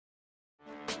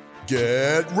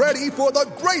Get ready for the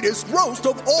greatest roast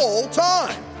of all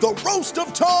time, the Roast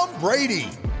of Tom Brady,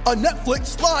 a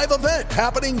Netflix live event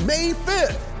happening May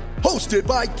 5th. Hosted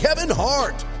by Kevin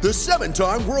Hart, the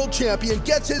 7-time world champion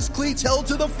gets his cleats held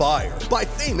to the fire by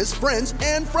famous friends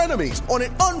and frenemies on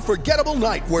an unforgettable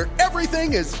night where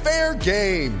everything is fair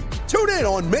game. Tune in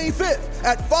on May 5th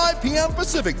at 5 p.m.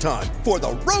 Pacific time for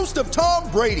the Roast of Tom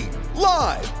Brady,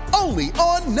 live only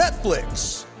on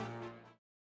Netflix.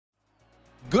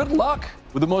 Good luck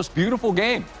with the most beautiful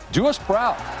game. Do us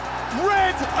proud.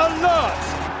 Red alert!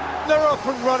 They're up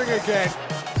and running again.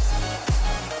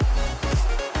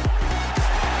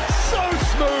 So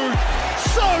smooth,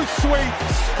 so sweet,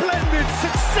 splendid,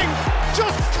 succinct,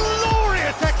 just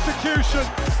glorious execution.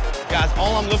 Guys,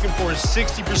 all I'm looking for is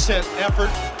 60% effort,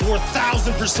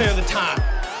 4,000% of the time.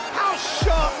 How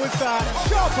sharp was that?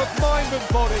 Sharp of mind and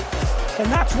body. And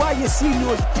that's why you see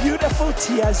those beautiful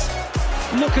tears.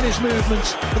 Look at his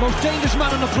movements. The most dangerous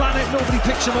man on the planet. Nobody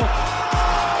picks him up.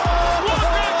 What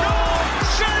a goal!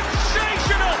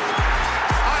 Sensational!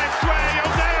 I swear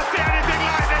you'll never see anything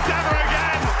like this ever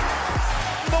again.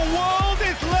 The world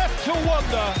is left to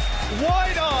wonder,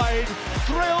 wide-eyed,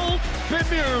 thrilled,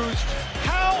 bemused.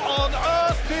 How on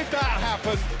earth did that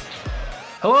happen?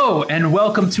 Hello, and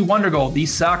welcome to Wonder Goal, the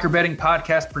soccer betting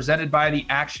podcast presented by the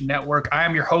Action Network. I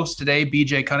am your host today,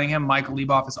 BJ Cunningham. Michael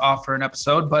Leboff is off for an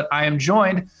episode, but I am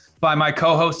joined by my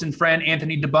co-host and friend,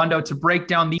 Anthony Dabbundo, to break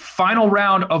down the final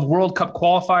round of World Cup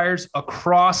qualifiers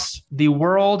across the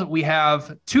world. We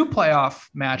have 2 playoff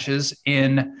matches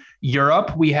in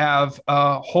Europe. We have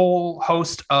a whole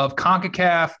host of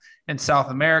CONCACAF and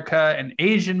South America and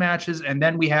Asian matches, and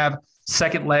then we have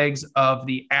second legs of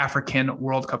the African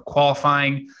World Cup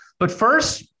qualifying. But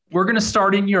first, we're going to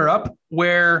start in Europe,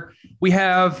 where we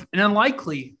have an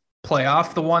unlikely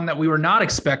playoff, the one that we were not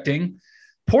expecting.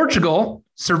 Portugal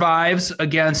survives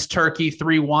against Turkey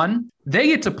 3-1. They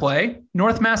get to play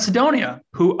North Macedonia,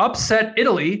 who upset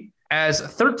Italy as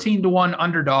 13-1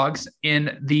 underdogs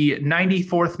in the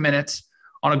 94th minute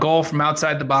on a goal from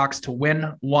outside the box to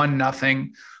win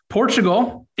 1-0.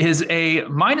 Portugal is a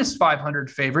minus 500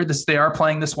 favorite. They are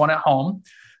playing this one at home.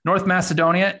 North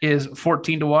Macedonia is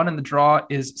 14-1, and the draw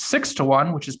is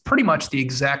 6-1, which is pretty much the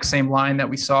exact same line that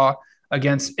we saw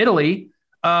against Italy.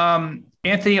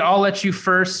 Anthony, I'll let you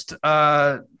first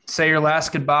say your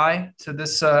last goodbye to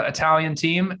this Italian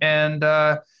team and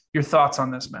your thoughts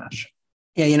on this match.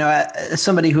 Yeah, as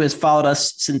somebody who has followed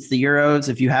us since the Euros,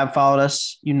 if you have followed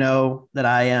us, you know that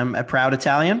I am a proud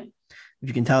Italian. If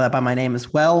you can tell that by my name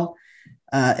as well.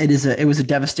 It was a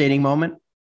devastating moment.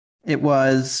 It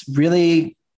was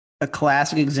really a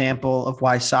classic example of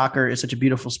why soccer is such a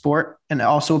beautiful sport and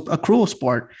also a cruel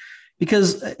sport,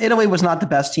 because Italy was not the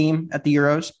best team at the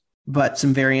Euros, but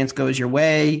some variance goes your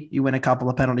way. You win a couple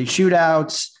of penalty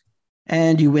shootouts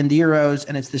and you win the Euros,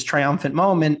 and it's this triumphant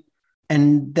moment.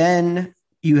 And then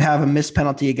you have a missed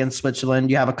penalty against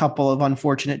Switzerland. You have a couple of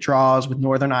unfortunate draws with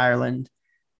Northern Ireland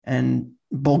and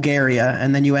Bulgaria,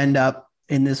 and then you end up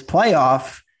in this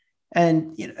playoff.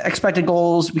 And expected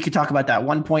goals, we could talk about that,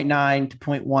 1.9 to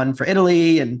 0.1 for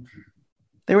Italy, and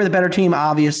they were the better team,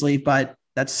 obviously, but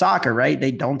that's soccer, right?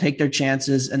 They don't take their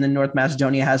chances, and then North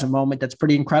Macedonia has a moment that's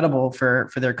pretty incredible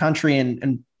for their country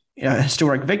and a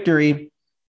historic victory.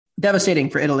 Devastating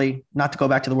for Italy not to go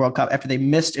back to the World Cup after they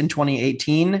missed in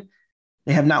 2018.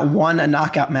 They have not won a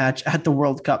knockout match at the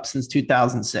World Cup since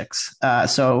 2006.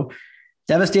 So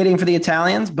devastating for the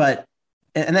Italians, but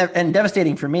and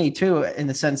devastating for me too, in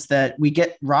the sense that we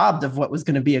get robbed of what was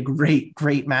going to be a great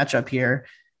matchup here.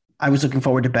 I was looking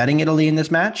forward to betting Italy in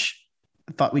this match.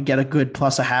 I thought we'd get a good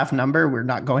 +0.5 number. We're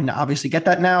not going to obviously get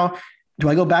that now. Do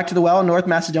I go back to the well? North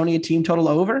Macedonia team total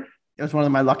over? It was one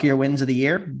of my luckier wins of the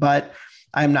year, but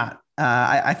I'm not.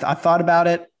 I thought about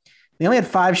it. They only had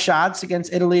 5 shots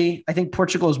against Italy. I think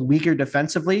Portugal is weaker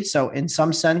defensively, so in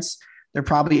some sense, there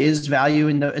probably is value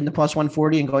in the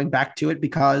 +140 and going back to it,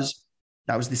 because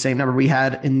that was the same number we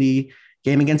had in the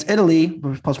game against Italy,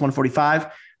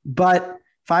 +145. But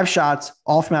 5 shots,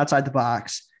 all from outside the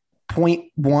box,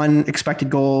 0.1 expected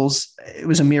goals. It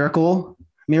was a miracle.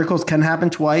 Miracles can happen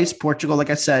twice. Portugal, like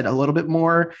I said, a little bit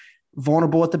more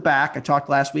vulnerable at the back. I talked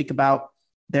last week about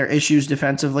their issues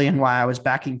defensively and why I was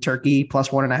backing Turkey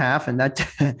 +1.5, and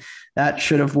that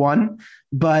should have won.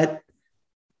 But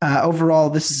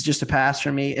overall, this is just a pass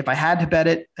for me. If I had to bet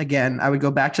it, again, I would go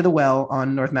back to the well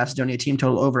on North Macedonia team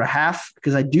total over 0.5,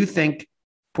 because I do think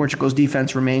Portugal's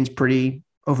defense remains pretty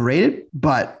overrated,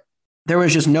 but there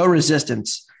was just no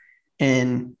resistance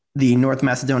in the North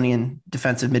Macedonian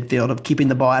defensive midfield of keeping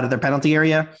the ball out of their penalty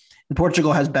area. And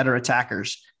Portugal has better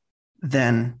attackers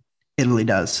than Italy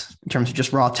does in terms of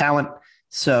just raw talent.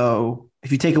 So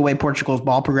if you take away Portugal's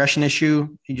ball progression issue,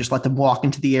 you just let them walk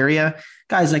into the area.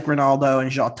 Guys like Ronaldo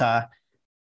and Jota,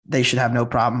 they should have no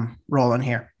problem rolling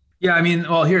here. Yeah, I mean,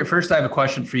 well, here first I have a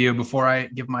question for you before I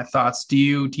give my thoughts. Do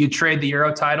you trade the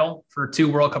Euro title for 2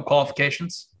 World Cup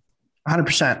qualifications?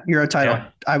 100% Euro title. Yeah.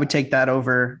 I would take that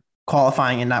over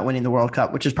qualifying and not winning the World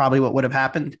Cup, which is probably what would have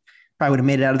happened. Probably would have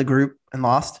made it out of the group and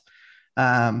lost.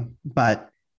 But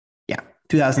yeah,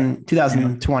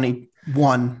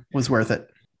 2021 was worth it.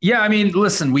 Yeah, I mean,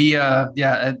 listen, we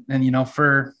and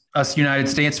for us United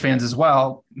States fans as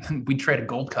well, we trade a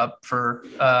Gold Cup for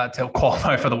to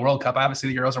qualify for the World Cup. Obviously,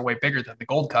 the Euros are way bigger than the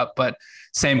Gold Cup, but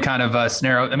same kind of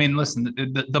scenario. I mean, listen,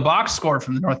 the box score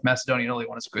from the North Macedonia-Italy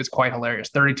one is quite hilarious.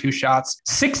 32 shots,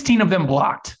 16 of them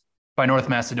blocked by North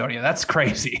Macedonia. That's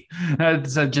crazy.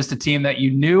 It's just a team that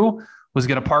you knew was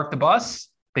going to park the bus.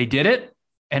 They did it,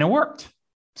 and it worked.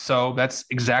 So that's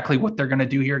exactly what they're going to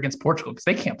do here against Portugal, because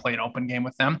they can't play an open game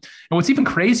with them. And what's even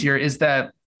crazier is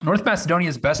that North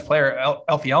Macedonia's best player,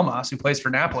 Elfi Elmas, who plays for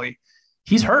Napoli,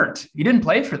 he's hurt. He didn't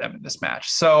play for them in this match.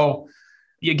 So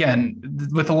again,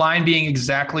 with the line being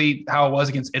exactly how it was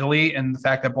against Italy, and the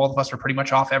fact that both of us are pretty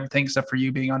much off everything except for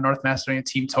you being on North Macedonia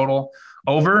team total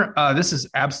over, this is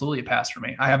absolutely a pass for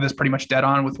me. I have this pretty much dead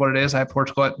on with what it is. I have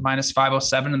Portugal at minus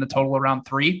 507 and the total around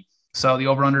 3. So the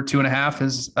over under 2.5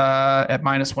 is at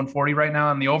minus 140 right now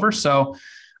on the over. So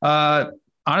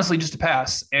honestly, just a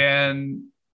pass. And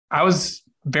I was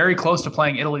very close to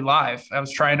playing Italy live. I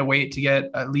was trying to wait to get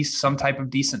at least some type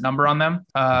of decent number on them.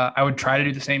 I would try to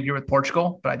do the same here with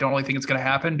Portugal, but I don't really think it's going to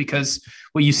happen, because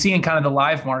what you see in kind of the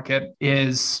live market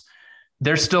is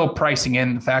they're still pricing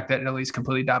in the fact that Italy's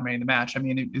completely dominating the match. I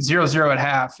mean, 0-0 at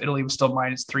half, Italy was still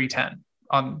minus 310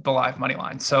 on the live money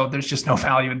line. So there's just no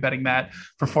value in betting that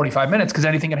for 45 minutes, because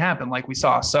anything can happen like we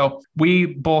saw. So we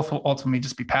both will ultimately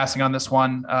just be passing on this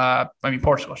one. I mean,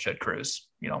 Portugal should cruise,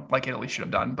 like Italy should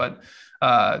have done. But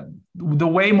the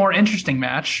way more interesting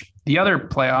match, the other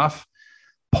playoff,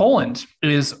 Poland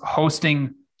is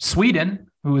hosting Sweden,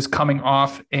 who is coming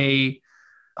off a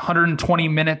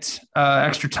 120-minute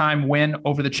extra time win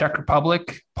over the Czech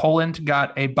Republic. Poland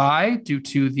got a bye due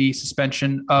to the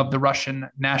suspension of the Russian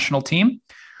national team.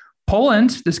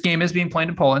 Poland, this game is being played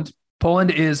in Poland.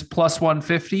 Poland is plus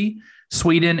 150.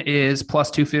 Sweden is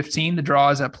plus 215. The draw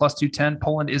is at plus 210.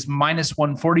 Poland is minus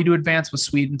 140 to advance, with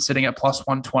Sweden sitting at plus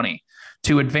 120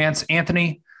 to advance.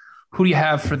 Anthony, who do you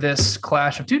have for this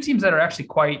clash of two teams that are actually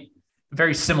quite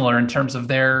very similar in terms of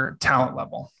their talent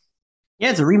level? Yeah,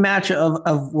 it's a rematch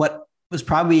of what was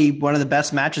probably one of the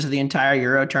best matches of the entire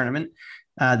Euro tournament.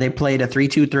 They played a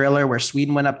 3-2 thriller where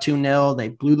Sweden went up 2-0. They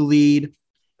blew the lead.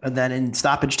 And then in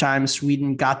stoppage time,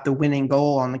 Sweden got the winning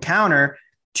goal on the counter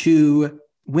to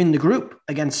win the group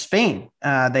against Spain.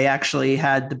 They actually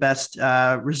had the best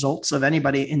results of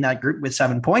anybody in that group with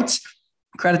 7 points.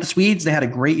 Credit the Swedes. They had a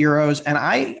great Euros. And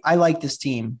I like this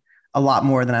team a lot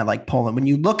more than I like Poland. When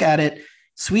you look at it,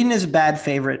 Sweden is a bad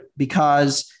favorite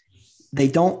because they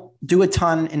don't do a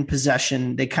ton in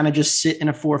possession. They kind of just sit in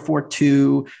a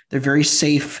 4-4-2. They're very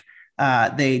safe.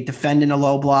 They defend in a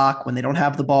low block when they don't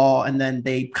have the ball. And then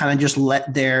they kind of just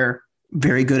let their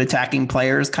very good attacking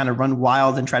players kind of run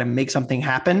wild and try to make something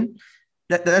happen.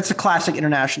 That's a classic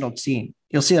international team.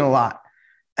 You'll see that a lot.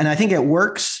 And I think it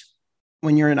works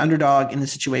when you're an underdog in the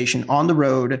situation on the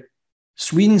road.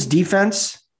 Sweden's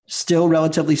defense, still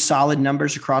relatively solid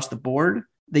numbers across the board.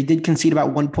 They did concede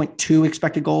about 1.2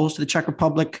 expected goals to the Czech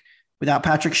Republic without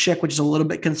Patrick Schick, which is a little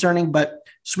bit concerning, but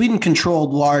Sweden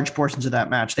controlled large portions of that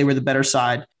match. They were the better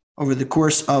side over the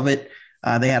course of it.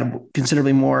 They had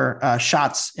considerably more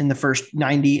shots in the first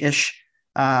 90-ish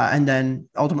and then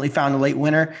ultimately found a late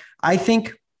winner. I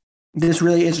think this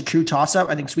really is a true toss-up.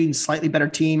 I think Sweden's slightly better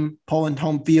team, Poland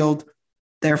home field.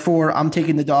 Therefore, I'm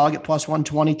taking the dog at plus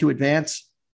 120 to advance.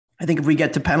 I think if we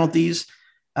get to penalties,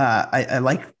 I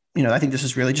think this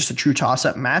is really just a true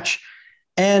toss-up match.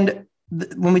 And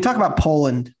when we talk about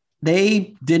Poland,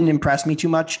 they didn't impress me too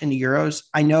much in the Euros.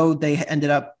 I know they ended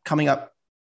up coming up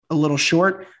a little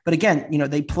short, but again,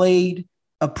 they played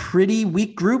a pretty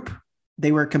weak group.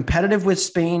 They were competitive with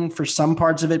Spain for some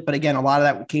parts of it, but again, a lot of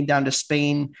that came down to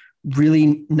Spain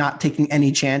really not taking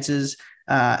any chances.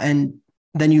 And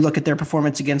then you look at their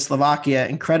performance against Slovakia,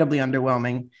 incredibly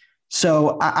underwhelming.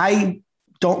 So I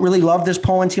don't really love this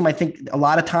Poland team. I think a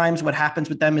lot of times what happens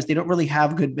with them is they don't really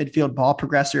have good midfield ball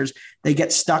progressors. They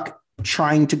get stuck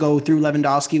trying to go through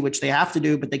Lewandowski, which they have to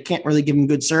do, but they can't really give him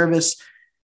good service.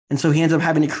 And so he ends up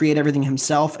having to create everything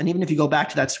himself. And even if you go back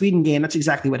to that Sweden game, that's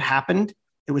exactly what happened.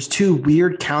 It was 2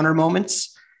 weird counter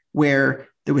moments where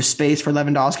there was space for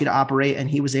Lewandowski to operate, and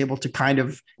he was able to kind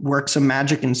of work some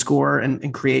magic and score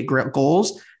and create great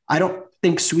goals. I don't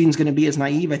think Sweden's going to be as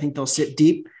naive. I think they'll sit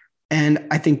deep, and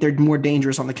I think they're more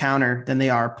dangerous on the counter than they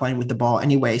are playing with the ball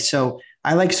anyway. So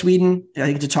I like Sweden. I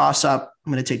think it's a toss-up.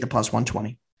 I'm going to take the plus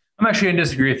 120. I'm actually going to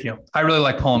disagree with you. I really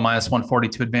like Poland minus 140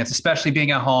 to advance, especially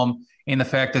being at home, and the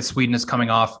fact that Sweden is coming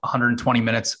off 120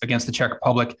 minutes against the Czech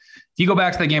Republic. If you go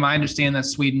back to the game, I understand that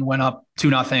Sweden went up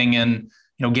 2-0,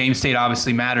 and game state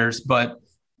obviously matters, but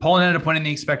Poland ended up winning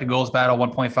the expected goals battle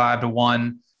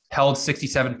 1.5-1, held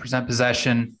 67%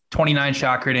 possession, 29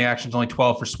 shot creating actions, only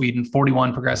 12 for Sweden,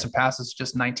 41 progressive passes,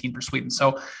 just 19 for Sweden.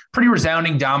 So pretty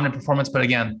resounding, dominant performance. But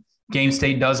again, game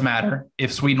state does matter.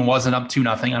 If Sweden wasn't up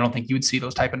 2-0, I don't think you would see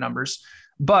those type of numbers.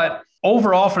 But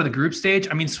overall for the group stage,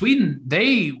 I mean, Sweden,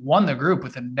 they won the group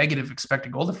with a negative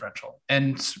expected goal differential,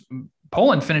 and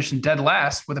Poland finished in dead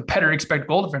last with a better expected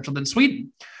goal differential than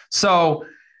Sweden. So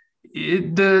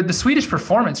the Swedish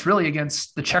performance really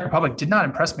against the Czech Republic did not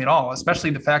impress me at all, especially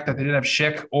the fact that they didn't have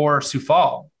Schick or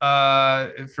Sufal.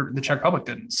 For the Czech Republic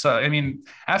didn't. So, I mean,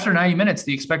 after 90 minutes,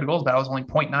 the expected goals battle was only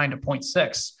 0.9 to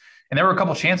 0.6. And there were a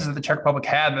couple of chances that the Czech Republic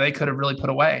had that they could have really put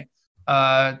away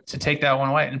to take that one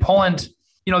away. And Poland,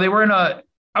 they were in I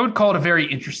would call it a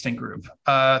very interesting group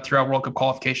throughout World Cup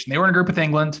qualification. They were in a group with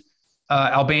England,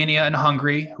 Albania, and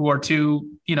Hungary, who are two,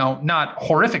 not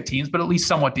horrific teams, but at least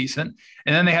somewhat decent.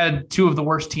 And then they had two of the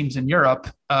worst teams in Europe,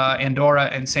 Andorra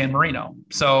and San Marino.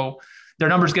 So their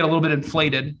numbers get a little bit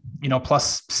inflated,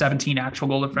 plus 17 actual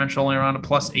goal differential, only around a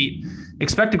plus 8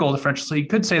 expected goal differential. So you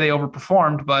could say they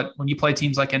overperformed, but when you play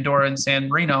teams like Andorra and San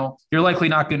Marino, you're likely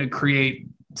not going to create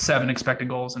 7 expected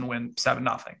goals and win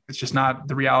 7-0. It's just not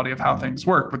the reality of how things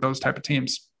work with those type of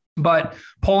teams. But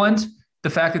Poland, the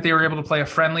fact that they were able to play a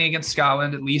friendly against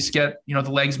Scotland, at least get, the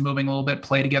legs moving a little bit,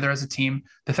 play together as a team.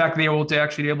 The fact that they were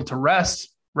able to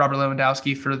rest Robert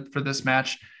Lewandowski for this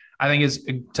match, I think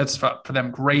sets for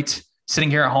them great. Sitting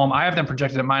here at home, I have them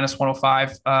projected at minus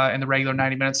 105 in the regular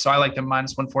 90 minutes. So I like them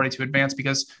minus 140 to advance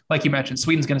because, like you mentioned,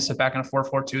 Sweden's going to sit back in a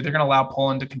 4-4-2. They're going to allow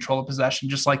Poland to control the possession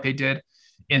just like they did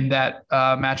in that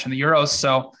match in the Euros.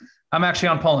 So I'm actually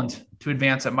on Poland to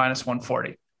advance at minus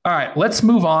 140. All right, let's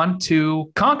move on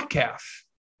to CONCACAF.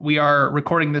 We are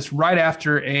recording this right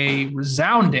after a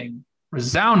resounding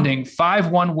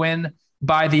 5-1 win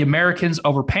by the Americans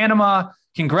over Panama.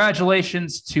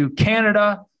 Congratulations to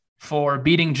Canada for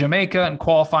beating Jamaica and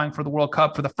qualifying for the World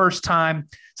Cup for the first time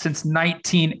since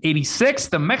 1986.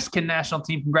 The Mexican national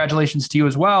team, congratulations to you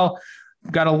as well.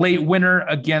 Got a late winner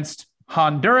against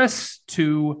Honduras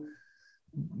to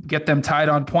get them tied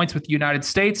on points with the United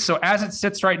States. So as it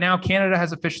sits right now, Canada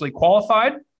has officially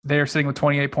qualified. They're sitting with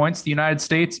 28 points. The United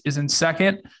States is in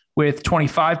second with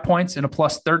 25 points and a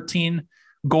plus 13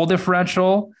 goal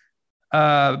differential.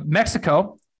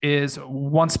 Mexico is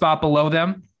one spot below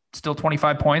them, still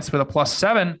 25 points with a plus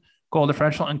 7 goal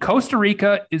differential. And Costa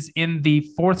Rica is in the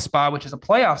 4th spot, which is a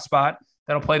playoff spot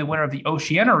that'll play the winner of the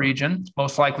Oceania region,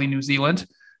 most likely New Zealand.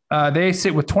 They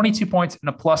sit with 22 points and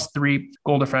a plus 3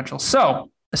 goal differential.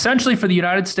 So essentially for the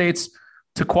United States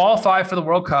to qualify for the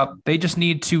World Cup, they just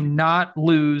need to not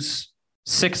lose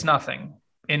 6-0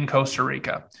 in Costa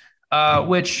Rica,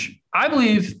 which I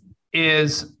believe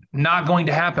is not going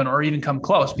to happen or even come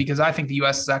close, because I think the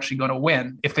U.S. is actually going to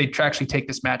win if they actually take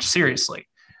this match seriously.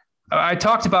 I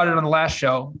talked about it on the last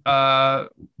show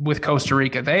with Costa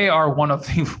Rica. They are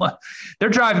they're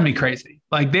driving me crazy.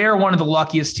 Like, they are one of the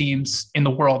luckiest teams in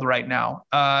the world right now.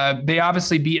 They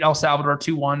obviously beat El Salvador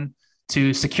 2-1 to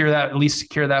at least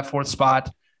secure that 4th spot.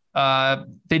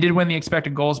 They did win the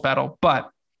expected goals battle, but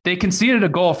they conceded a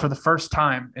goal for the first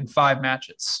time in 5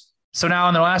 matches. So now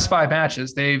in their last 5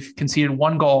 matches, they've conceded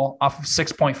 1 goal off of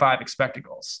 6.5 expected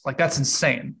goals. Like, that's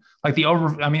insane. Like,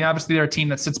 obviously they're a team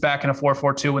that sits back in a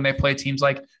 4-4-2 when they play teams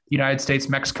like the United States,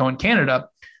 Mexico, and Canada.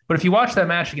 But if you watch that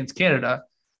match against Canada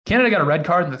got a red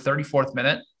card in the 34th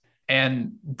minute,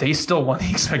 and they still won the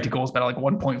expected goals battle, like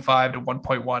 1.5 to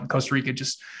 1.1. Costa Rica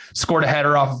just scored a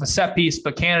header off of a set piece,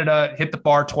 but Canada hit the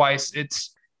bar twice.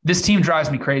 This team drives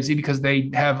me crazy because they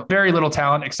have very little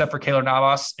talent except for Keylor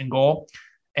Navas in goal.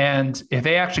 And if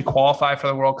they actually qualify for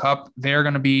the World Cup, they're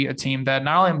going to be a team that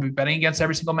not only I'm going to be betting against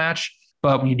every single match,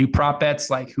 but when you do prop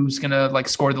bets, like who's going to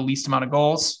score the least amount of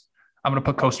goals, I'm going to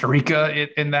put Costa Rica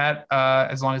in that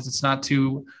as long as it's not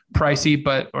too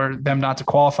pricey, or them not to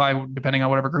qualify depending on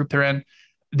whatever group they're in.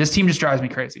 This team just drives me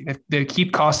crazy. They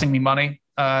keep costing me money.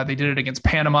 They did it against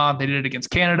Panama. They did it against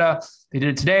Canada. They did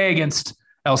it today against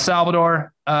El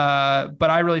Salvador. But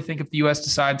I really think if the U.S.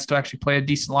 decides to actually play a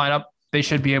decent lineup, they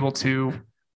should be able to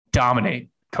dominate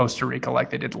Costa Rica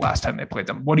like they did the last time they played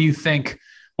them. What do you think?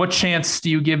 What chance do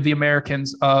you give the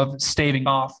Americans of staving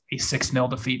off a 6-0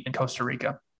 defeat in Costa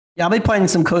Rica? Yeah, I'll be playing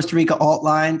some Costa Rica alt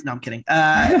lines. No, I'm kidding.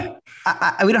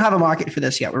 We don't have a market for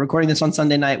this yet. We're recording this on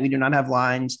Sunday night. We do not have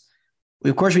lines.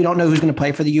 Of course, we don't know who's going to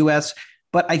play for the U.S.,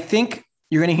 but I think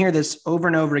you're going to hear this over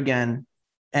and over again.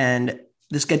 And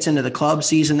this gets into the club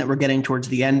season that we're getting towards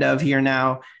the end of here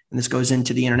now. And this goes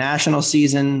into the international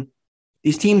season.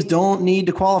 These teams don't need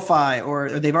to qualify, or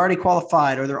they've already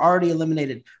qualified, or they're already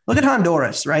eliminated. Look at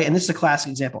Honduras, right? And this is a classic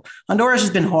example. Honduras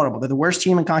has been horrible. They're the worst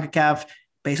team in CONCACAF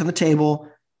based on the table.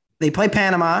 They play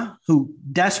Panama, who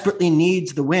desperately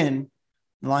needs the win.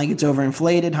 The line gets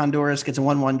overinflated. Honduras gets a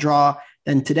 1-1 draw.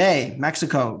 Then today,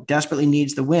 Mexico desperately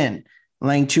needs the win,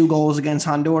 laying 2 goals against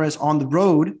Honduras on the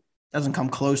road. Doesn't come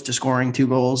close to scoring 2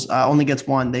 goals. Only gets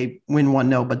 1. They win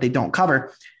 1-0, but they don't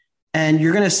cover. And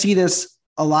you're going to see this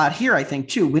a lot here, I think,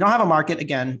 too. We don't have a market.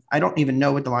 Again, I don't even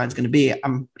know what the line's going to be.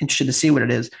 I'm interested to see what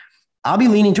it is. I'll be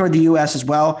leaning toward the U.S. as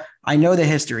well. I know the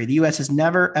history. The U.S. has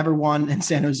never, ever won in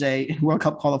San Jose in World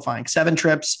Cup qualifying. 7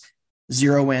 trips,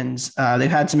 0 wins.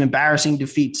 They've had some embarrassing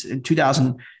defeats. In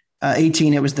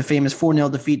 2018, it was the famous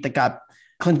 4-0 defeat that got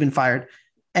Klinsmann fired.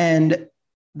 And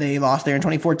they lost there in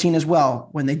 2014 as well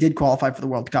when they did qualify for the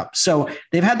World Cup. So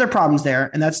they've had their problems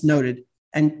there, and that's noted.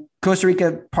 And Costa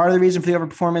Rica, part of the reason for the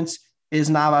overperformance is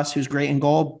Navas, who's great in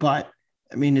goal. But,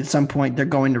 I mean, at some point, they're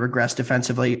going to regress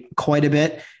defensively quite a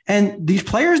bit. And these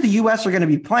players the U.S. are going to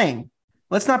be playing,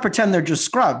 let's not pretend they're just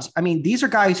scrubs. I mean, these are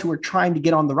guys who are trying to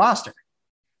get on the roster.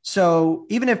 So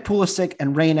even if Pulisic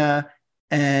and Reyna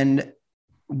and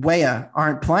Weah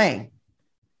aren't playing,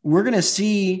 we're going to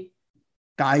see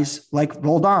guys like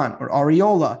Roldan or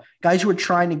Areola, guys who are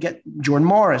trying to get Jordan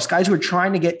Morris, guys who are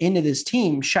trying to get into this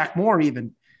team, Shaq Moore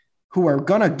even, who are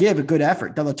going to give a good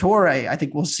effort. De La Torre, I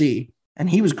think we'll see. And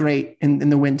he was great in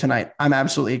the win tonight. I'm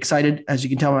absolutely excited, as you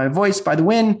can tell by my voice, by the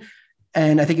win.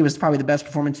 And I think it was probably the best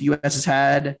performance the U.S. has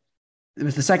had. It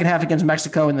was the second half against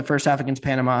Mexico and the first half against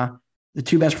Panama. The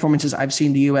 2 best performances I've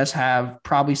seen the U.S. have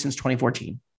probably since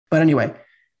 2014. But anyway,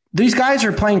 these guys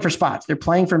are playing for spots. They're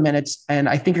playing for minutes. And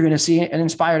I think you're going to see an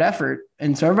inspired effort.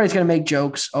 And so everybody's going to make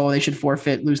jokes. Oh, they should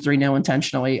forfeit, lose 3-0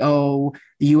 intentionally. Oh,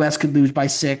 the U.S. could lose by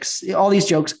 6. All these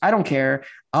jokes. I don't care.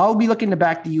 I'll be looking to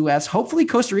back the U.S. Hopefully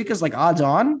Costa Rica's like odds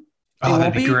on. Oh,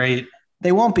 that'd be great.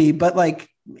 They won't be, but like,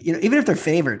 you know, even if they're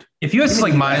favored. If U.S. is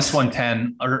like minus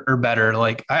 110 or better,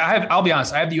 like I'll be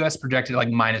honest, I have the U.S. projected like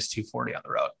minus 240 on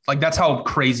the road. Like that's how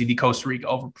crazy the Costa Rica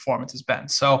overperformance has been.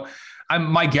 So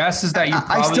my guess is that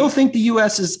I still think the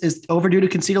U.S. is overdue to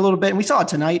concede a little bit. And we saw it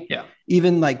tonight. Yeah.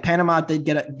 Even like Panama did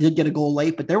get a goal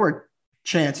late, but there were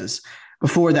chances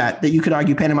before that you could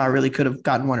argue Panama really could have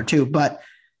gotten 1 or 2. But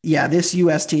yeah, this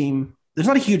U.S. team, there's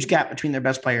not a huge gap between their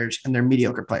best players and their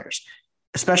mediocre players,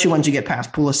 especially once you get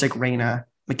past Pulisic, Reyna,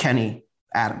 McKennie,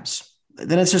 Adams.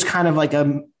 Then it's just kind of like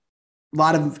a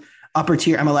lot of upper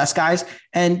tier MLS guys,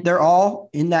 and they're all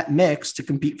in that mix to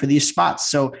compete for these spots.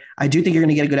 So I do think you're going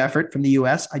to get a good effort from the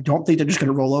U.S. I don't think they're just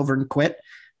going to roll over and quit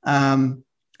and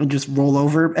just roll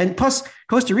over. And plus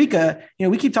Costa Rica, you know,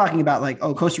 we keep talking about like,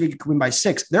 oh, Costa Rica could win by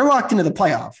 6. They're locked into the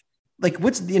playoff. Like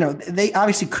they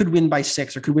obviously could win by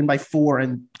 6 or could win by 4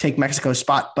 and take Mexico's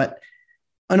spot. But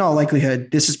in all likelihood,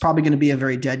 this is probably going to be a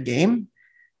very dead game.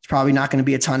 It's probably not going to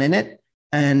be a ton in it.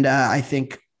 And I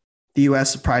think the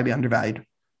U.S. will probably be undervalued.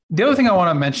 The other thing I want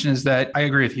to mention is that I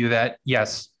agree with you that,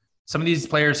 yes, some of these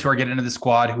players who are getting into the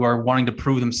squad, who are wanting to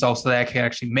prove themselves so they can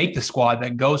actually make the squad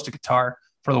that goes to Qatar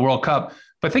for the World Cup.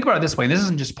 But think about it this way. This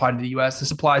isn't just applied to the U.S. This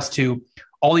applies to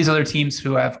all these other teams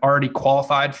who have already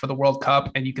qualified for the World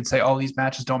Cup. And you can say, all these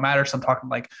matches don't matter. So I'm talking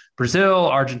like Brazil,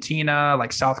 Argentina,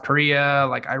 like South Korea,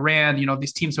 like Iran, you know,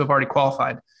 these teams who have already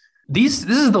qualified. This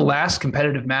is the last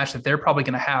competitive match that they're probably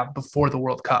going to have before the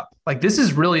World Cup. Like this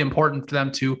is really important for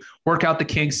them to work out the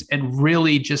kinks and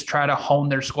really just try to hone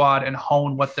their squad and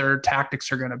hone what their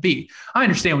tactics are going to be. I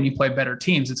understand when you play better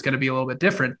teams, it's going to be a little bit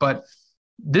different, but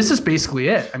this is basically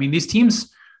it. I mean, these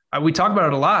teams, we talk about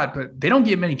it a lot, but they don't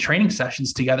get many training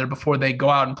sessions together before they go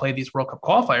out and play these World Cup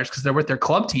qualifiers because they're with their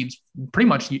club teams pretty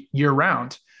much year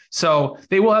round. So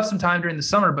they will have some time during the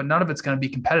summer, but none of it's going to be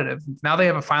competitive. Now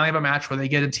they finally have a match where they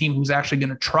get a team who's actually going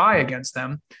to try against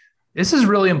them. This is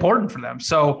really important for them.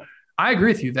 So I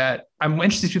agree with you that I'm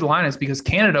interested to see the line is because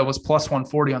Canada was plus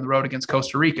 140 on the road against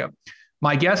Costa Rica.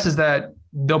 My guess is that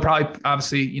they'll probably,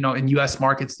 obviously, you know, in U.S.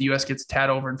 markets, the U.S. gets a tad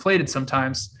overinflated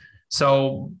sometimes.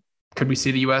 So could we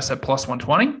see the U.S. at plus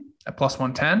 120, at plus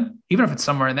 110? Even if it's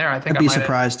somewhere in there, I think I'd be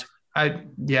surprised.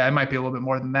 It might be a little bit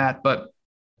more than that, but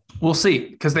we'll see,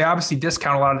 because they obviously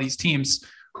discount a lot of these teams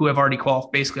who have already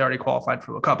already qualified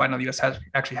for the Cup. I know the U.S.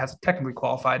 hasn't technically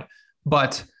qualified,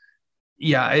 but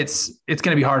yeah, it's going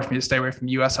to be hard for me to stay away from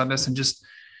the U.S. on this and just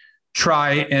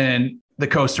try and the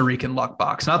Costa Rican luck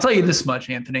box. And I'll tell you this much,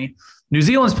 Anthony. New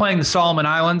Zealand's playing the Solomon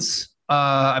Islands,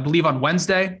 I believe on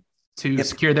Wednesday, to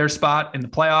secure their spot in the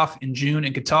playoff in June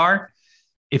in Qatar.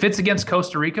 If it's against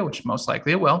Costa Rica, which most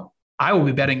likely it will, I will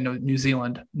be betting New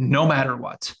Zealand no matter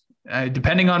what.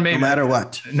 Depending on maybe.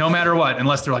 No matter what,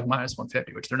 unless they're like minus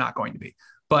 150, which they're not going to be.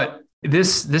 But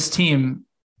this team,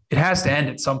 it has to end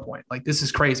at some point. Like, this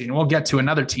is crazy. And we'll get to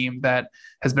another team that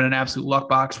has been an absolute luck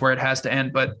box where it has to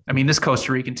end. But I mean, this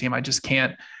Costa Rican team, I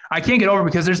can't get over,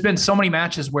 because there's been so many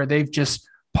matches where they've just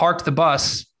parked the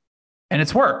bus and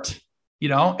it's worked,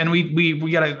 and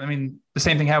we got to, I mean, the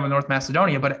same thing happened with North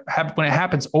Macedonia, but when it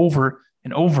happens over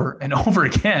and over and over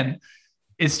again,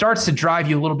 it starts to drive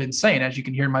you a little bit insane. As you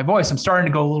can hear in my voice, I'm starting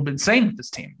to go a little bit insane with this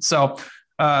team. So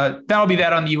that'll be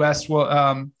that on the U.S.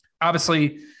 Well,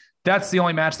 obviously, that's the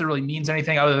only match that really means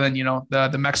anything other than,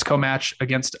 the Mexico match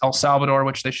against El Salvador,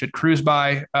 which they should cruise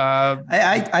by.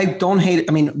 I don't hate it.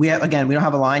 I mean, we don't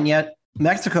have a line yet.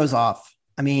 Mexico's off.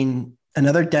 I mean,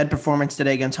 another dead performance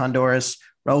today against Honduras.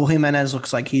 Raul Jimenez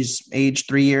looks like he's aged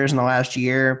 3 years in the last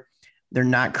year. They're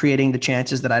not creating the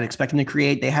chances that I'd expect them to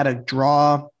create. They had a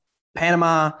draw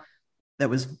Panama that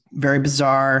was very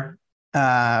bizarre. They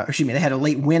had a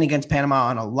late win against Panama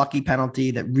on a lucky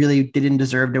penalty that really didn't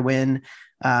deserve to win.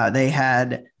 They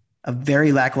had a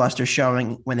very lackluster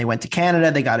showing when they went to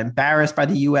Canada. They got embarrassed by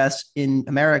the U.S. in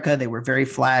America. They were very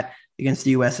flat against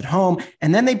the U.S. at home.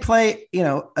 And then they play,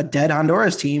 a dead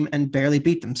Honduras team and barely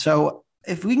beat them. So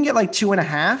if we can get like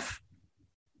 2.5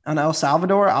 on El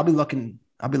Salvador, I'll be looking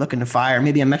to fire.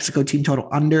 Maybe a Mexico team total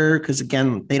under, because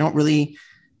again, they don't really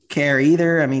care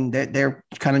either. I mean, they're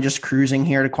kind of just cruising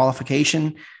here to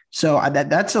qualification. So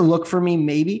that's a look for me,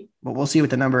 maybe, but we'll see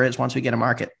what the number is once we get a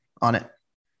market on it.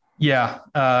 Yeah,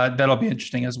 that'll be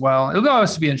interesting as well. It'll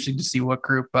also be interesting to see what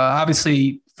group.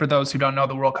 Obviously, for those who don't know,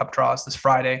 the World Cup draws this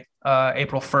Friday,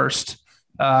 April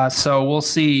 1st. So we'll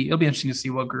see. It'll be interesting to see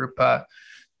what group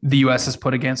the U.S. has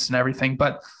put against and everything.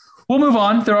 But we'll move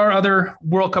on. There are other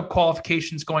World Cup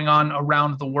qualifications going on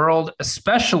around the world,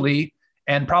 especially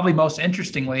and probably most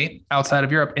interestingly outside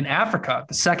of Europe, in Africa,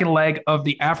 the second leg of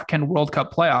the African World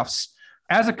Cup playoffs.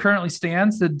 As it currently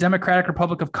stands, the Democratic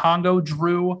Republic of Congo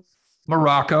drew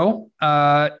Morocco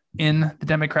in the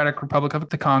Democratic Republic of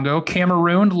the Congo.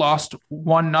 Cameroon lost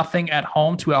 1-0 at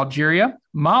home to Algeria.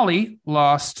 Mali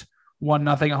lost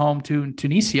 1-0 at home to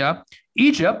Tunisia.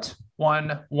 Egypt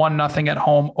won 1-0 at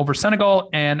home over Senegal,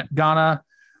 and Ghana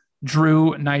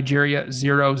drew Nigeria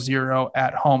 0-0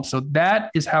 at home. So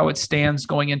that is how it stands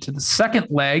going into the second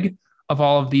leg of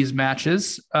all of these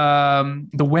matches. The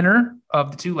winner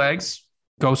of the two legs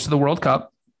goes to the World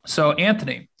Cup. So,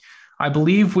 Anthony, I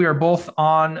believe we are both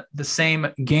on the same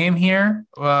game here.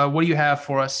 What do you have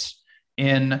for us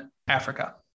in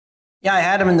Africa? Yeah, I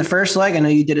had them in the first leg. I know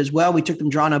you did as well. We took them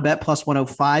draw no bet plus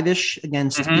 105-ish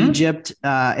against Egypt.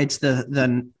 It's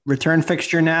the return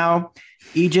fixture now.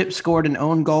 Egypt scored an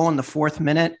own goal in the 4th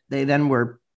minute. They then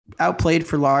were outplayed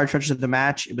for large stretches of the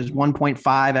match. It was 1.5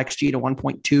 XG to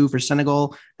 1.2 for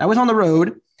Senegal. That was on the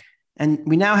road. And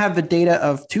we now have the data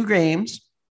of 2 games.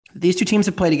 These two teams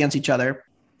have played against each other.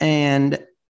 And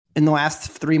in the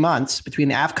last 3 months, between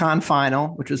the AFCON final,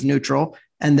 which was neutral,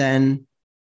 and then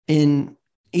in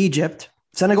Egypt,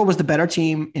 Senegal was the better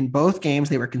team in both games.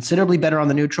 They were considerably better on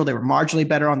the neutral. They were marginally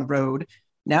better on the road.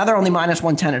 Now they're only minus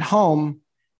 110 at home.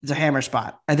 It's a hammer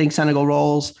spot. I think Senegal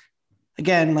rolls.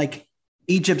 Again, like,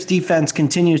 Egypt's defense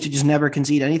continues to just never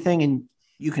concede anything, and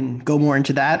you can go more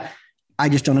into that. I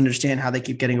just don't understand how they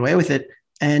keep getting away with it.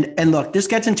 And look, this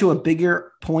gets into a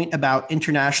bigger point about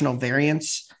international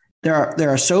variance. There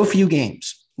are so few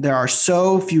games. There are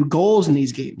so few goals in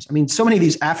these games. I mean, so many of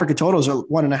these Africa totals are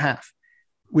 1.5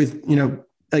 with,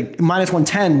 like minus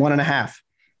 110, 1.5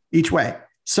 each way.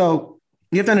 So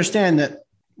you have to understand that,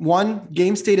 one,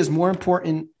 game state is more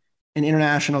important in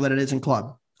international than it is in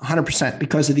club, 100%,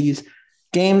 because of these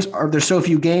games. There's so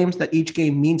few games that each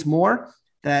game means more,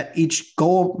 that each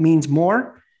goal means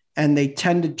more, and they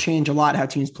tend to change a lot how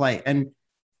teams play. And,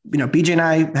 BJ and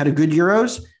I had a good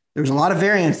Euros. There's a lot of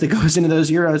variance that goes into those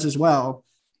Euros as well.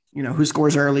 Who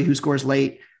scores early, who scores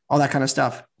late, all that kind of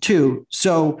stuff too.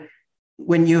 So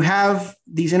when you have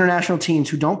these international teams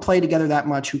who don't play together that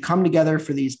much, who come together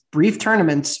for these brief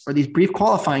tournaments or these brief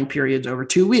qualifying periods over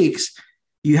 2 weeks,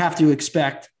 you have to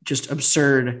expect just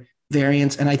absurd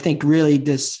variance. And I think really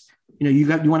this, you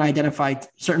want to identify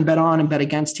certain bet on and bet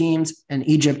against teams, and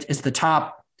Egypt is the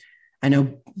top. I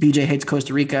know BJ hates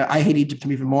Costa Rica. I hate Egypt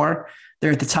even more.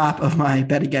 They're at the top of my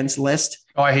bet against list.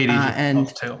 Oh, I hate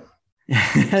Egypt too.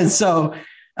 And so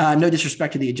no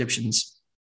disrespect to the Egyptians.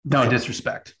 No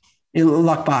disrespect.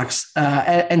 Luck box.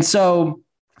 And so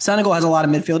Senegal has a lot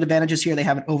of midfield advantages here. They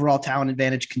have an overall talent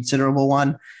advantage, considerable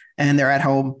one, and they're at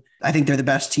home. I think they're the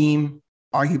best team,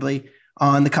 arguably,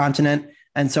 on the continent.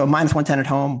 And so -110 at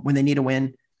home when they need a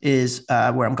win is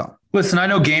where I'm going. Listen, I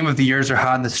know game of the years are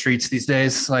hot in the streets these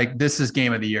days. Like, this is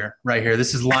game of the year right here.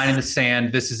 This is line in the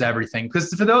sand. This is everything.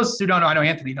 Because for those who don't know, I know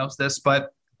Anthony knows this, but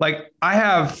like I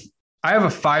have a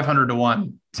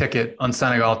 500-1 ticket on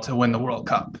Senegal to win the World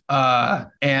Cup.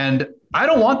 And I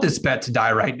don't want this bet to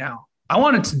die right now. I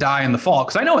want it to die in the fall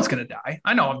because I know it's going to die.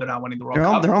 I know they're not winning the World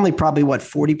Cup. They're only probably,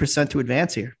 40% to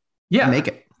advance here. Yeah. Make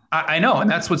it. I know. And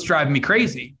that's what's driving me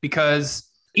crazy because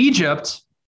Egypt,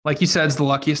 like you said, is the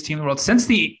luckiest team in the world. Since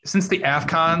the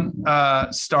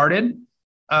AFCON started,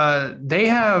 they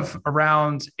have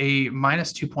around a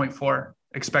 -2.4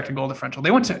 expected goal differential.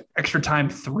 They went to extra time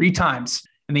 3 times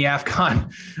in the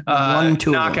AFCON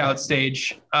knockout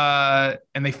stage.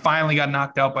 And they finally got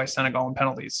knocked out by Senegal on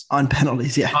penalties. On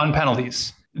penalties, yeah. On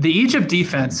penalties. The Egypt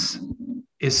defense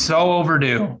is so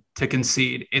overdue to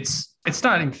concede. It's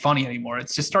not even funny anymore.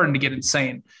 It's just starting to get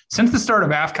insane. Since the start of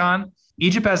AFCON,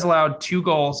 Egypt has allowed 2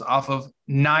 goals off of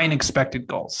 9 expected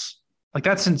goals. Like,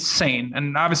 that's insane.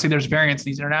 And obviously there's variance in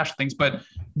these international things, but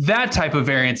that type of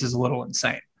variance is a little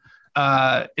insane.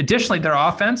 Additionally, their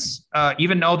offense,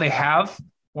 even though they have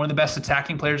one of the best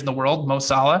attacking players in the world, Mo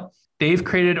Salah, they've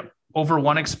created over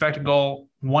 1 expected goal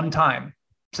 1 time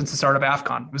since the start of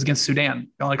AFCON. It was against Sudan.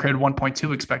 They only created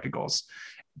 1.2 expected goals.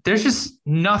 There's just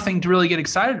nothing to really get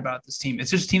excited about this team.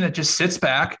 It's just a team that just sits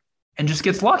back and just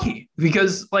gets lucky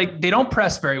because like they don't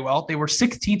press very well. They were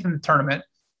 16th in the tournament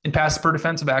in passes per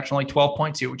defensive action, only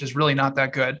 12.2, which is really not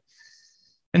that good.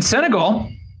 And Senegal,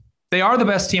 they are the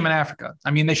best team in Africa.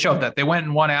 I mean, they showed that. They went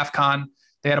and won AFCON.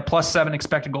 They had a +7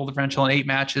 expected goal differential in 8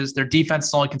 matches. Their defense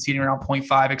is only conceding around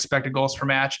 0.5 expected goals per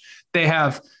match. They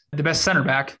have the best center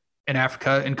back in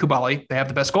Africa in Koulibaly. They have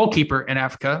the best goalkeeper in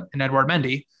Africa in Edouard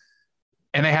Mendy.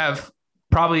 And they have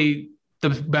probably the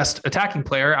best attacking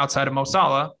player outside of Mo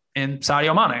Salah in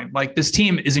Sadio Mane. Like, this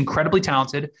team is incredibly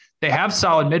talented. They have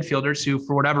solid midfielders who,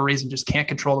 for whatever reason, just can't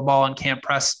control the ball and can't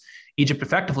press Egypt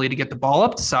effectively to get the ball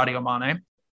up to Sadio Mane.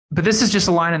 But this is just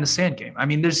a line in the sand game. I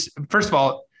mean, first of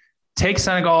all, take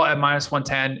Senegal at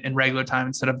 -110 in regular time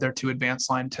instead of their 2 advanced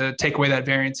line to take away that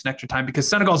variance in extra time, because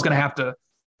Senegal is going to have to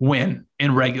win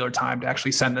in regular time to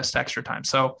actually send this to extra time.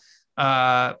 So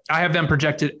I have them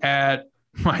projected at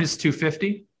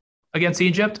 -250 against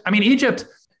Egypt. I mean, Egypt,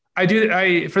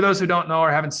 for those who don't know or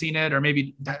haven't seen it, or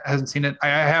maybe hasn't seen it, I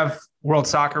have world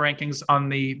soccer rankings on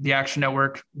the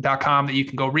actionnetwork.com that you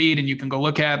can go read and you can go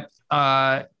look at.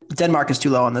 Denmark is too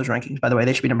low on those rankings, by the way.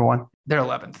 They should be number 1. They're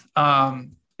 11th.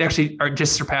 They actually are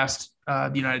just surpassed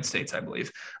the United States, I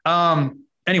believe.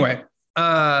 Anyway,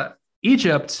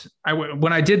 Egypt,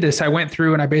 when I did this, I went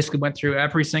through and I basically went through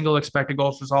every single expected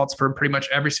goals results for pretty much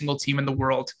every single team in the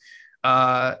world.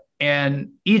 And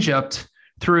Egypt,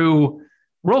 through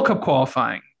World Cup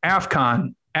qualifying,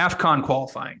 AFCON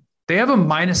qualifying, they have a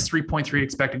 -3.3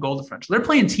 expected goal differential. They're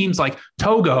playing teams like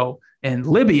Togo and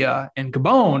Libya and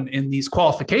Gabon in these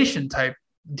qualification type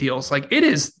deals. Like, it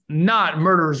is not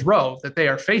murderer's row that they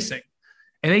are facing.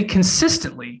 And they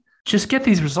consistently just get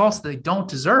these results that they don't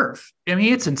deserve. I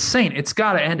mean, it's insane. It's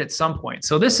got to end at some point.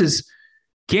 So this is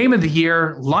game of the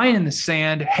year, line in the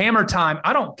sand, hammer time.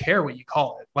 I don't care what you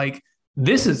call it. Like,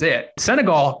 this is it.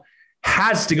 Senegal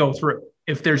has to go through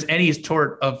if there's any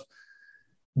sort of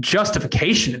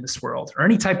justification in this world or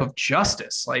any type of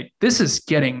justice. Like, this is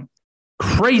getting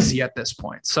crazy at this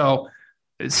point. So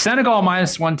Senegal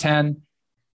 -110,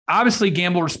 obviously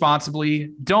gamble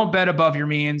responsibly. Don't bet above your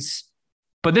means,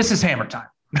 but this is hammer time.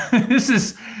 This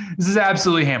is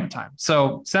absolutely hammer time.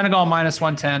 So Senegal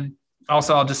 -110.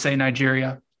 Also, I'll just say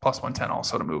Nigeria +110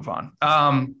 also to move on.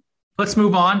 Let's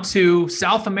move on to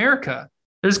South America.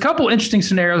 There's a couple interesting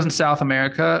scenarios in South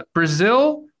America.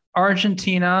 Brazil,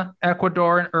 Argentina,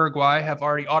 Ecuador, and Uruguay have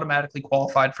already automatically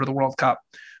qualified for the World Cup.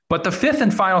 But the 5th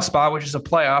and final spot, which is a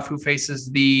playoff, who faces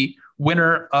the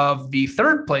winner of the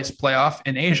 3rd place playoff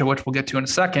in Asia, which we'll get to in a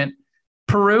second.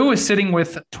 Peru is sitting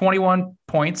with 21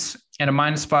 points and a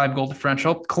 -5 goal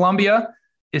differential. Colombia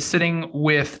is sitting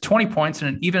with 20 points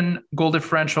and an even goal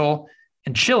differential.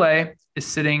 And Chile is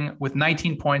sitting with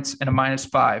 19 points and a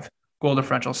 -5 goal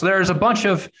differential. So there's a bunch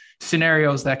of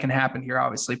scenarios that can happen here,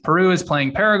 obviously. Peru is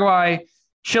playing Paraguay,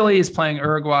 Chile is playing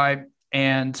Uruguay,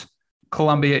 and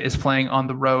Colombia is playing on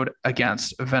the road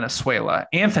against Venezuela.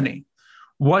 Anthony,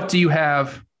 what do you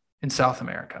have in South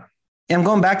America? I'm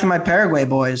going back to my Paraguay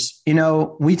boys. You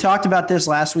know, we talked about this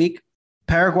last week.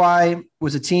 Paraguay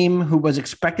was a team who was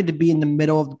expected to be in the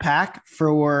middle of the pack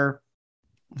for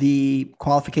the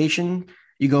qualification.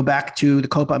 You go back to the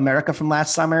Copa America from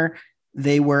last summer.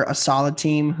 They were a solid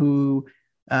team who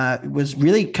was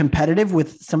really competitive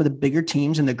with some of the bigger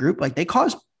teams in the group. Like they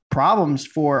caused problems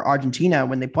for Argentina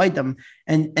when they played them.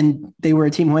 And they were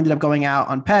a team who ended up going out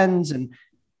on pens, and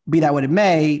be that what it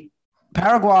may,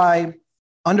 Paraguay,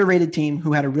 underrated team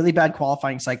who had a really bad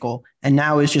qualifying cycle and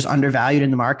now is just undervalued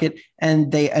in the market.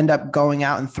 And they end up going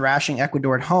out and thrashing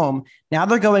Ecuador at home. Now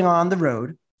they're going on the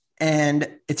road, and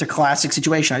it's a classic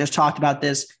situation. I just talked about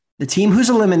this. The team who's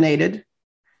eliminated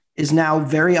is now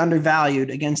very undervalued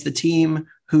against the team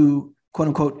who, quote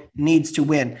unquote, needs to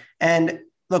win. And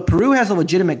look, Peru has a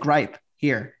legitimate gripe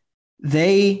here.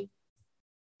 They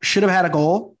should have had a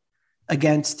goal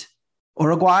against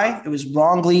Uruguay. It was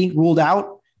wrongly ruled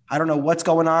out. I don't know what's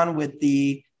going on with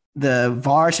the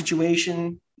VAR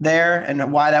situation there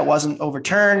and why that wasn't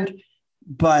overturned,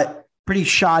 but pretty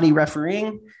shoddy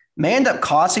refereeing may end up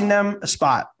costing them a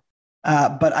spot.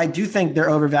 But I do think they're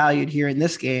overvalued here in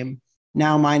this game.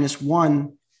 Now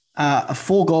 -1, a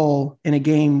full goal in a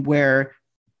game where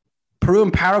Peru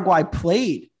and Paraguay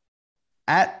played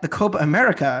at the Copa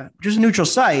America, which is a neutral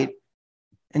site,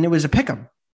 and it was a pick'em.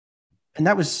 And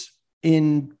that was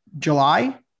in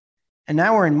July, and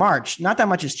now we're in March. Not that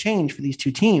much has changed for these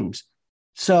two teams.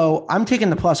 So I'm taking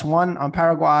the +1 on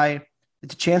Paraguay.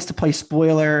 It's a chance to play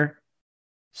spoiler.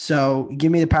 So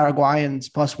give me the Paraguayans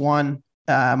 +1,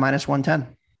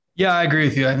 -110. Yeah, I agree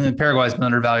with you. I think Paraguay has been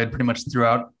undervalued pretty much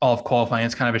throughout all of qualifying.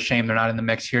 It's kind of a shame they're not in the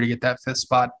mix here to get that 5th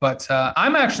spot. But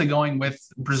I'm actually going with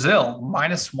Brazil,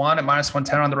 -1 at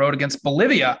 -110 on the road against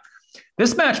Bolivia.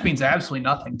 This match means absolutely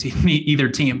nothing to either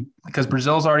team because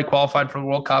Brazil's already qualified for the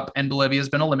World Cup and Bolivia has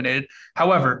been eliminated.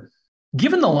 However,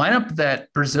 given the lineup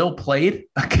that Brazil played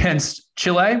against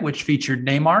Chile, which featured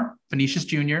Neymar, Vinicius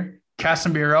Jr.,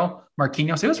 Casemiro,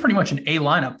 Marquinhos, it was pretty much an A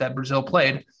lineup that Brazil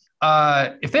played.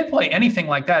 If they play anything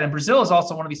like that, and Brazil is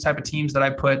also one of these type of teams that I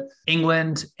put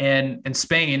England and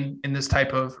Spain in this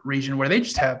type of region where they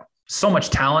just have so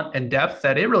much talent and depth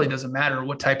that it really doesn't matter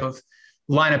what type of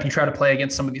lineup you try to play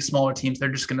against some of these smaller teams. They're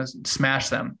just going to smash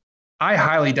them. I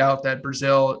highly doubt that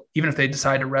Brazil, even if they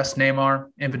decide to rest Neymar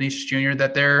and Vinicius Jr.,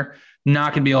 that they're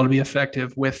not going to be able to be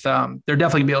effective with, they're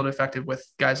definitely going to be able to be effective with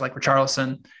guys like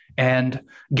Richarlison and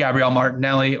Gabriel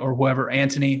Martinelli or whoever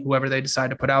they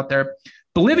decide to put out there.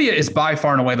 Bolivia is by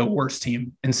far and away the worst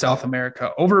team in South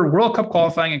America. Over World Cup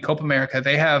qualifying and Copa America,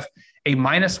 they have a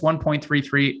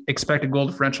 -1.33 expected goal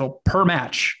differential per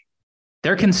match.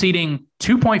 They're conceding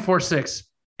 2.46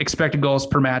 expected goals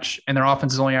per match, and their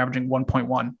offense is only averaging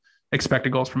 1.1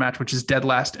 expected goals per match, which is dead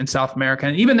last in South America.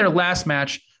 And even their last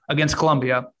match against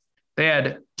Colombia, they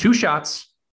had 2 shots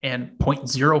and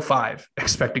 0.05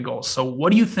 expected goals. So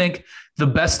what do you think the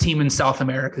best team in South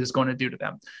America is going to do to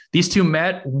them? These two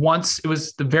met once. It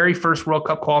was the very first World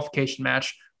Cup qualification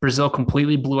match. Brazil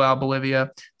completely blew out Bolivia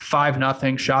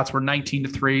 5-0. Shots were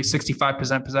 19-3,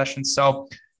 65% possession. So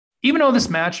even though this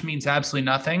match means absolutely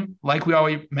nothing, like we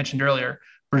already mentioned earlier,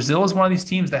 Brazil is one of these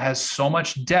teams that has so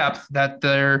much depth that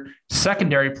their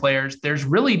secondary players, there's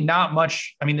really not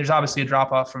much. I mean, there's obviously a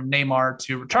drop off from Neymar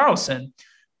to Richarlison,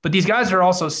 but these guys are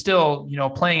also still,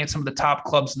 playing at some of the top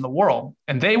clubs in the world,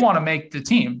 and they want to make the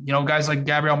team. Guys like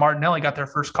Gabriel Martinelli got their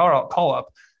first call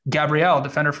up. Gabriel,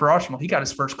 defender for Arsenal, he got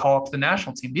his first call up to the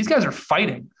national team. These guys are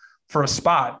fighting for a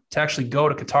spot to actually go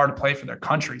to Qatar to play for their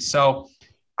country. So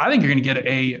I think you're going to get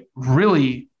a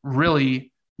really,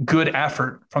 really good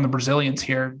effort from the Brazilians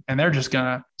here, and they're just going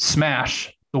to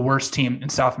smash the worst team in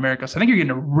South America. So I think you're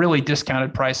getting a really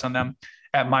discounted price on them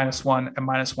at -1 and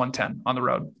 -110 on the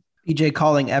road. PJ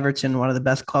calling Everton one of the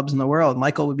best clubs in the world.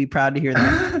 Michael would be proud to hear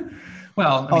that.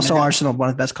 Well, also Arsenal, one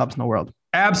of the best clubs in the world.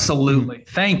 Absolutely.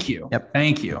 Thank you. Yep.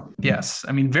 Thank you. Yes.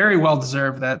 I mean, very well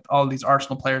deserved that all of these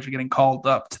Arsenal players are getting called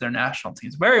up to their national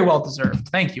teams. Very well deserved.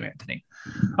 Thank you, Anthony.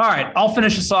 All right. I'll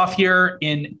finish this off here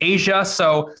in Asia.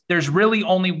 So there's really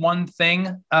only one thing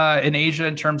in Asia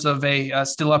in terms of a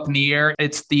still up in the air.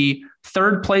 It's the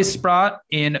 3rd place spot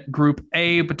in Group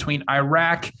A between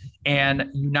Iraq and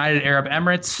United Arab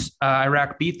Emirates.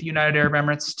 Iraq beat the United Arab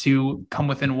Emirates to come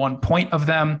within 1 point of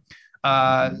them.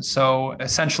 So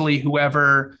essentially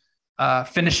whoever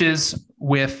finishes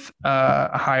with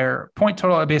a higher point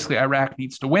total, basically Iraq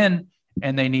needs to win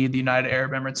and they need the United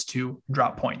Arab Emirates to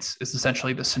drop points is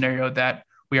essentially the scenario that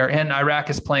we are in. Iraq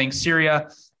is playing Syria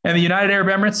and the United Arab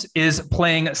Emirates is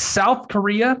playing South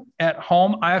Korea at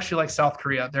home. I actually like South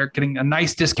Korea. They're getting a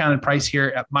nice discounted price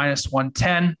here at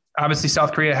 -110. Obviously,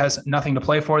 South Korea has nothing to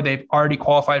play for. They've already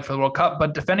qualified for the World Cup,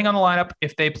 but depending on the lineup,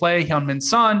 if they play Heung-min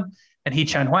Son and Hee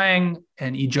Chan Hwang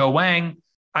and Lee Jo Wang,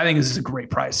 I think this is a great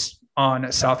price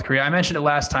on South Korea. I mentioned it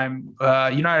last time.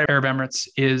 United Arab Emirates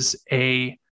is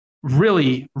a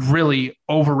really, really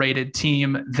overrated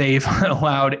team. They've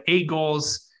allowed 8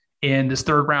 goals in this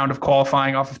third round of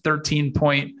qualifying off of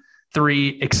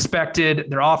 13.3 expected.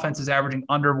 Their offense is averaging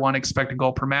under 1 expected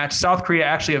goal per match. South Korea,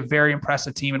 actually a very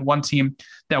impressive team, and one team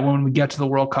that when we get to the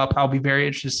World Cup, I'll be very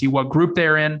interested to see what group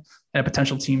they're in and a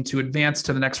potential team to advance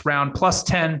to the next round. Plus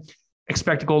 10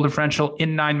 expected goal differential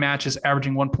in 9 matches,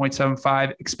 averaging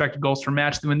 1.75 expected goals per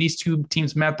match. When these two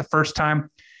teams met the first time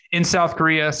in South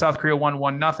Korea won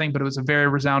 1-0, but it was a very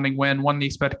resounding win, won the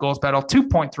expected goals battle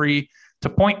 2.3 to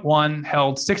 0.1,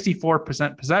 held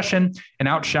 64% possession, and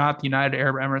outshot the United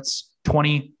Arab Emirates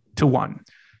 20-1.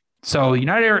 So the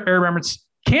United Arab Emirates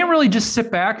can't really just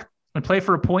sit back and play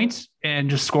for a point and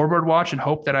just scoreboard watch and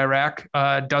hope that Iraq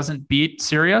doesn't beat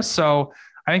Syria. So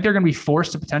I think they're going to be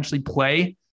forced to potentially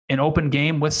play an open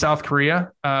game with South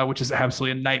Korea, which is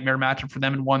absolutely a nightmare matchup for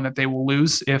them and one that they will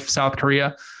lose if South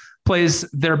Korea plays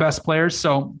their best players.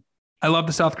 So I love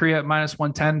the South Korea at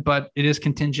 -110, but it is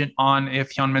contingent on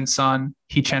if Heung-min Son,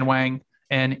 Hee Chen Wang,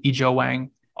 and Lee-Jo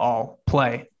Wang all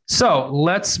play. So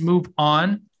let's move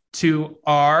on to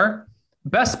our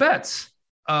best bets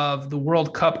of the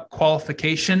World Cup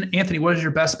qualification. Anthony, what is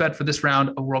your best bet for this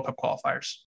round of World Cup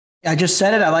qualifiers? I just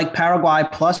said it. I like Paraguay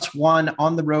 +1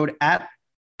 on the road at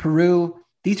Peru.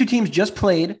 These two teams just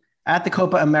played at the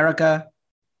Copa America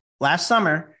last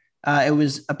summer. It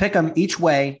was a pick 'em each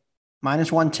way,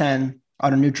 -110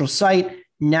 on a neutral site.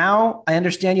 Now I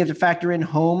understand you have to factor in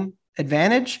home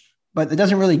advantage, but it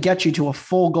doesn't really get you to a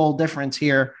full goal difference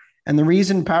here. And the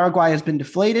reason Paraguay has been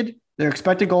deflated, their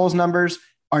expected goals numbers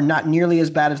are not nearly as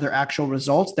bad as their actual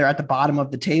results. They're at the bottom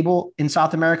of the table in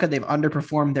South America. They've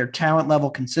underperformed their talent level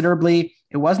considerably.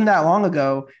 It wasn't that long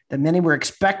ago that many were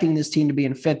expecting this team to be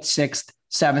in 5th, 6th,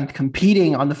 7th,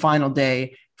 competing on the final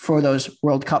day for those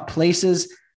World Cup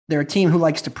places. They're a team who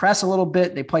likes to press a little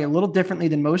bit. They play a little differently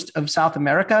than most of South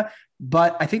America,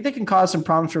 but I think they can cause some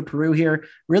problems for Peru here.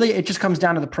 Really, it just comes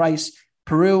down to the price.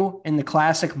 Peru in the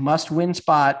classic must-win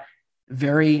spot,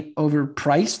 very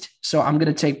overpriced. So I'm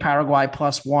going to take Paraguay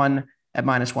 +1 at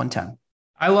 -110.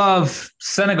 I love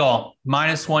Senegal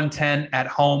 -110 at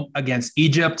home against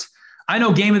Egypt. I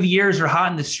know game of the years are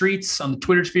hot in the streets on the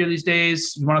Twitter sphere these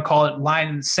days. You want to call it line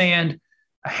in the sand,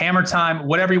 a hammer time,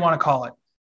 whatever you want to call it.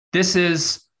 This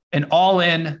is an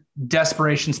all-in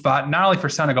desperation spot, not only for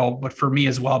Senegal, but for me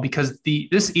as well, because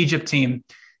this Egypt team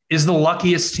is the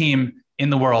luckiest team in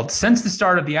the world. Since the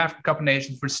start of the Africa Cup of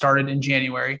Nations, which started in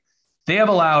January, they have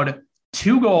allowed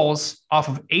 2 goals off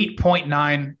of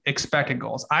 8.9 expected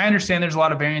goals. I understand there's a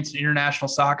lot of variance in international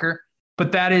soccer,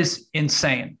 but that is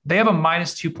insane. They have a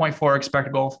 -2.4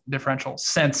 expected goal differential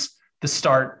since the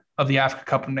start of the Africa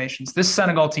Cup of Nations. This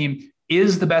Senegal team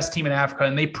is the best team in Africa,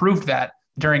 and they proved that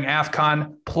during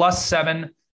AFCON, +7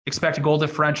 expected goal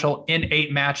differential in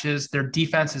 8 matches. Their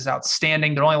defense is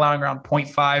outstanding. They're only allowing around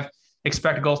 0.5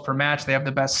 expected goals per match. They have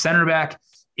the best center back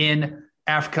in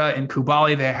Africa in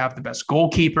Koulibaly. They have the best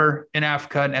goalkeeper in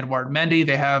Africa in Edouard Mendy.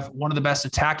 They have one of the best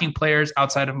attacking players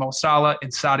outside of Mo Salah in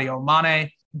Sadio Mane.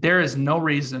 There is no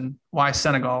reason why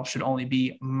Senegal should only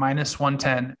be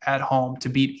 -110 at home to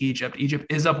beat Egypt. Egypt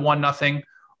is up 1-0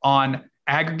 on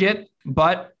aggregate,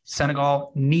 but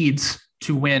Senegal needs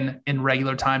to win in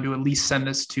regular time to at least send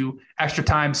this to extra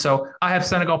time. So I have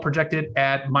Senegal projected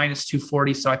at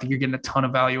 -240. So I think you're getting a ton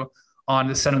of value on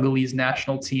the Senegalese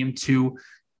national team to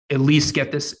at least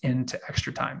get this into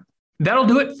extra time. That'll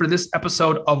do it for this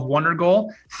episode of Wonder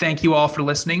Goal. Thank you all for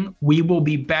listening. We will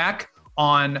be back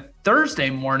on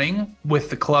Thursday morning with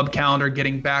the club calendar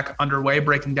getting back underway,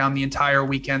 breaking down the entire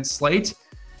weekend slate.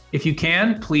 If you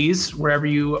can, please, wherever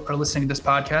you are listening to this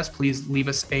podcast, please leave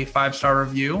us a 5-star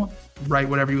review. Write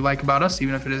whatever you like about us,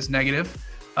 even if it is negative.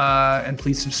 And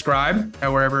please subscribe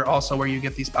where you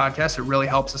get these podcasts. It really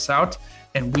helps us out.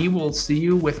 And we will see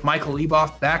you with Michael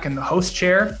Leboff back in the host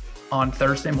chair on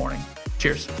Thursday morning.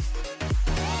 Cheers.